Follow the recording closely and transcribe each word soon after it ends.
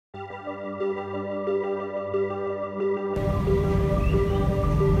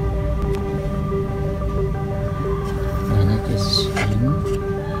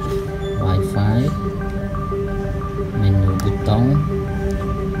Wi-Fi, menu button,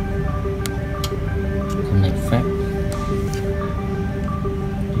 connect fact.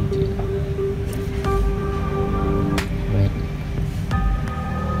 Wait.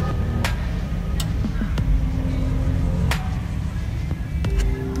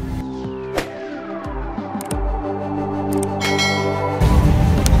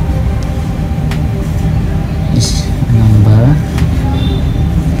 This number.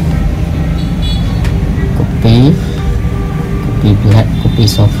 Copy black, copy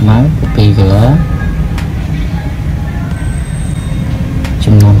soft mount, copy color,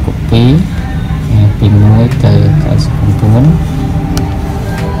 chấm non copy, pin mũi từ cái công tuấn,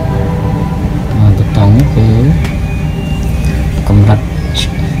 bật tổng cái công rạch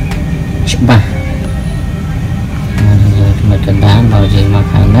chụp ba, rồi mình cần đá vào gì mà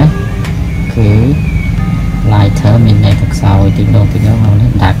hàng đó, cứ lại thở mình này thật sao tiếng đâu tiếng đó nó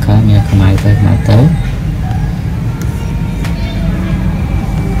đạt khá như không ai tới.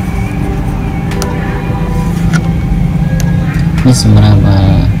 Ini sebenarnya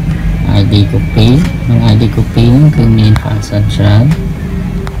ID copy, ID copy cứ min functionច្រើន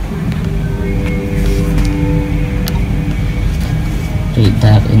read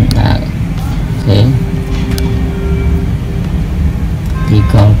that in that. Okay,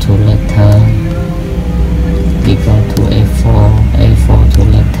 equal to letter, equal to A4, A4 to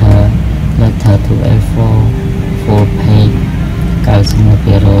letter, letter to A4, 4 page,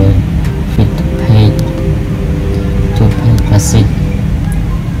 91% fit page, 2 page basic,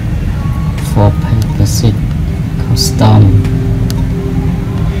 4 page basic, custom,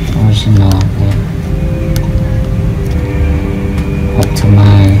 original. Okay.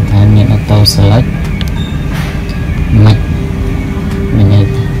 Optimize, and auto select, make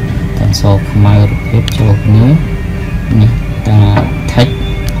minute, then so my picture new, take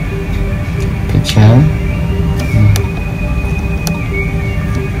picture,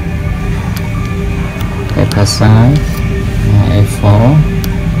 paper size, A4,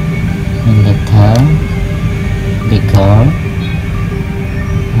 in the tail, bigger.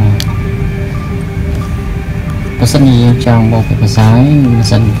 Person như trong một cái size mình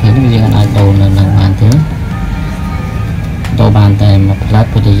thấy nó như là đồ là nằm bàn thế đồ bàn tay một lát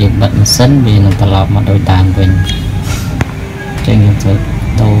bây giờ bận sân vì nó tập lọt mà đôi đàn mình trên những thứ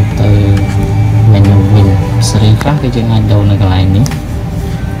đồ từ mình sẽ khác cái chuyện anh đồ này cái này nhé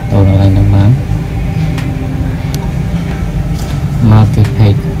đồ này nằm bán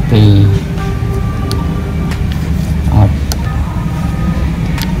multi-page copy of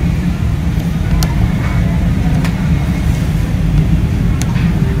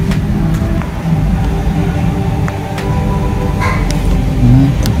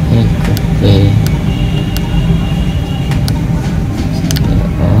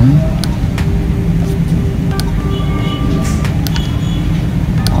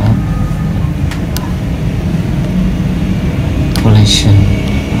collection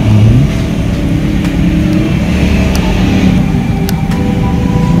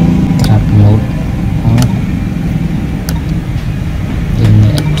trap mode then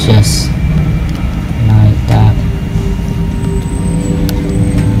adjust like that,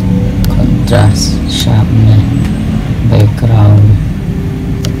 contrast, sharpness, background,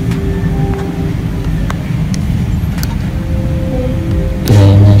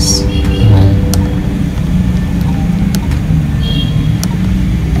 grayness,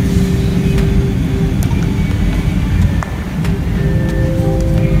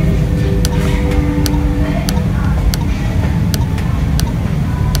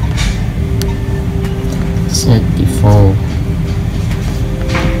 set default,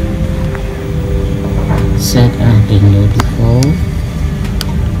 set and renew default,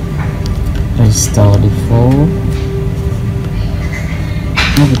 restore default.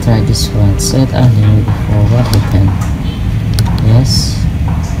 Let me try this one, set and renew default. What happened? Yes.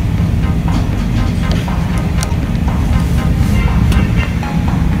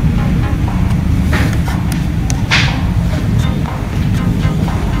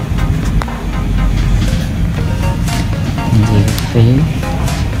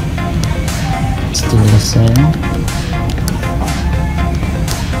 Still the same,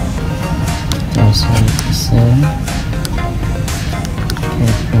 also the same,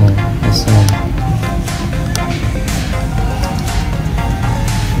 paper the same.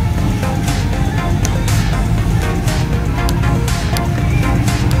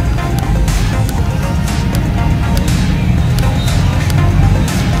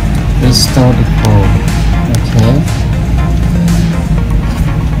 Restore the code. Okay.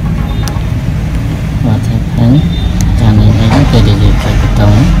 What happened? Done in any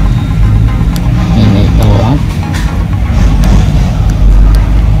button enable up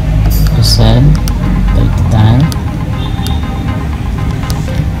percent time.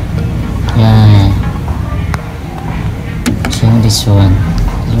 Yeah, change this one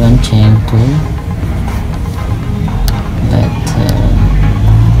change to letter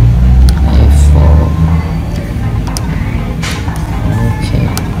A4. Okay,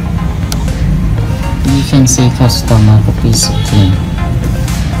 you can see customer copy setting.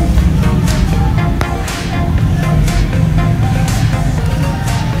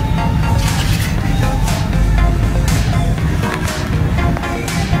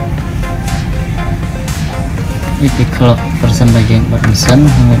 If you click percentage button send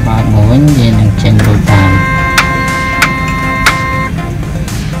hai bạn muốn vềនឹងចេញរួចតាម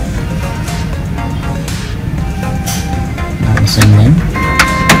bạn send lên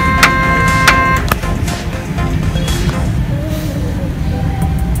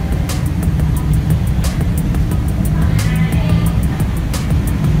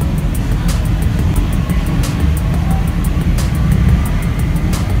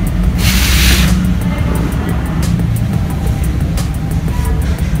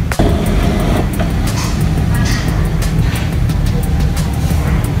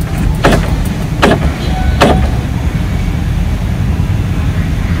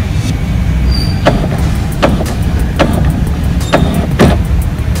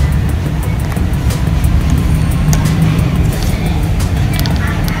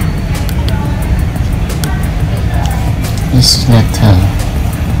this letter.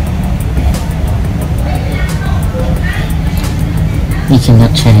 We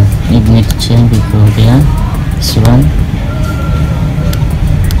cannot change. We need to change because there this one.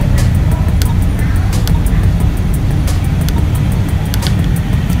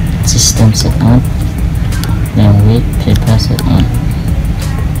 System setup. Then with paper setup.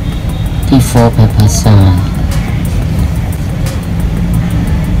 P4 paper sign.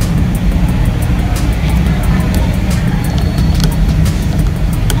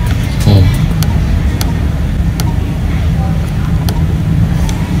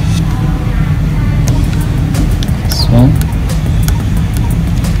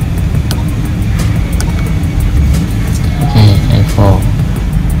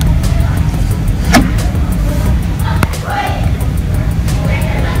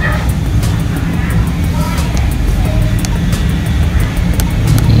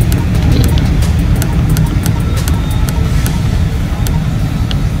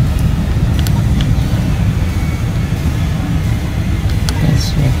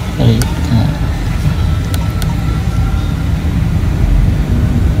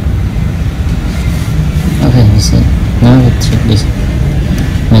 Okay, see. Now we check this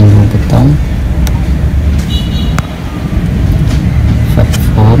menu button.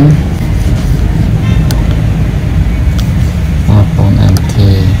 Phone phone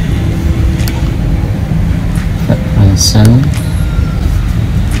anti function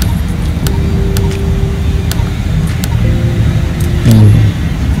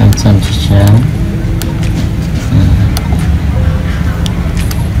function teacher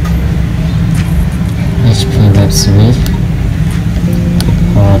HP web switch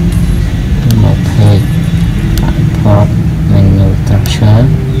port page port menu structure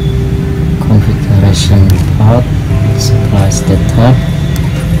configuration port supply status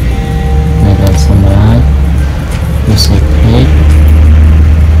middle summary user page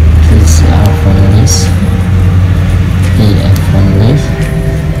PCR phone list EF phone list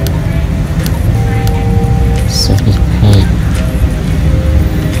service page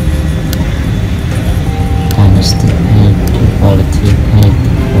dynasty page quality page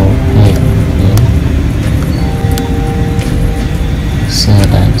default page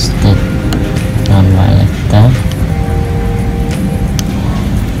set and state run by that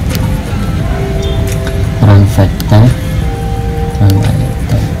run factor run by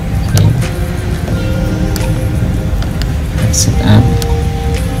that. Okay, set up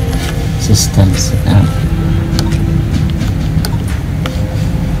system set up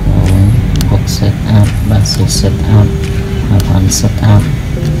box set up basic set up advanced set up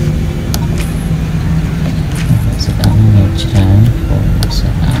new channel for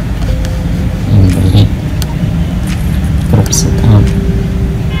set up invalid group set up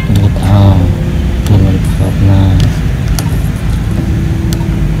delete all delete partner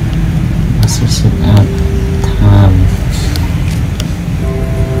basic set up time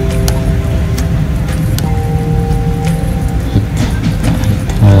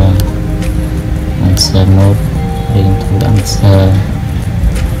answer mode ring to answer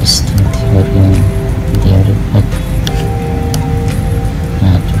distinct hearing theory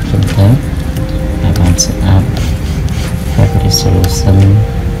printer. I want to set up have resolution,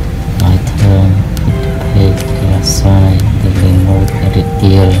 lighter, page, size, the remote, edit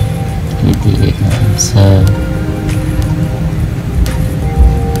deal, edit answer.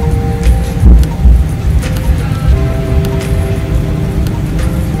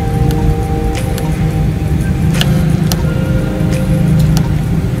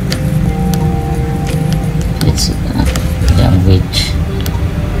 Language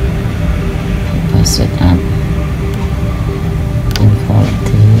set up in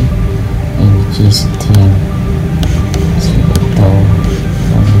quality image setting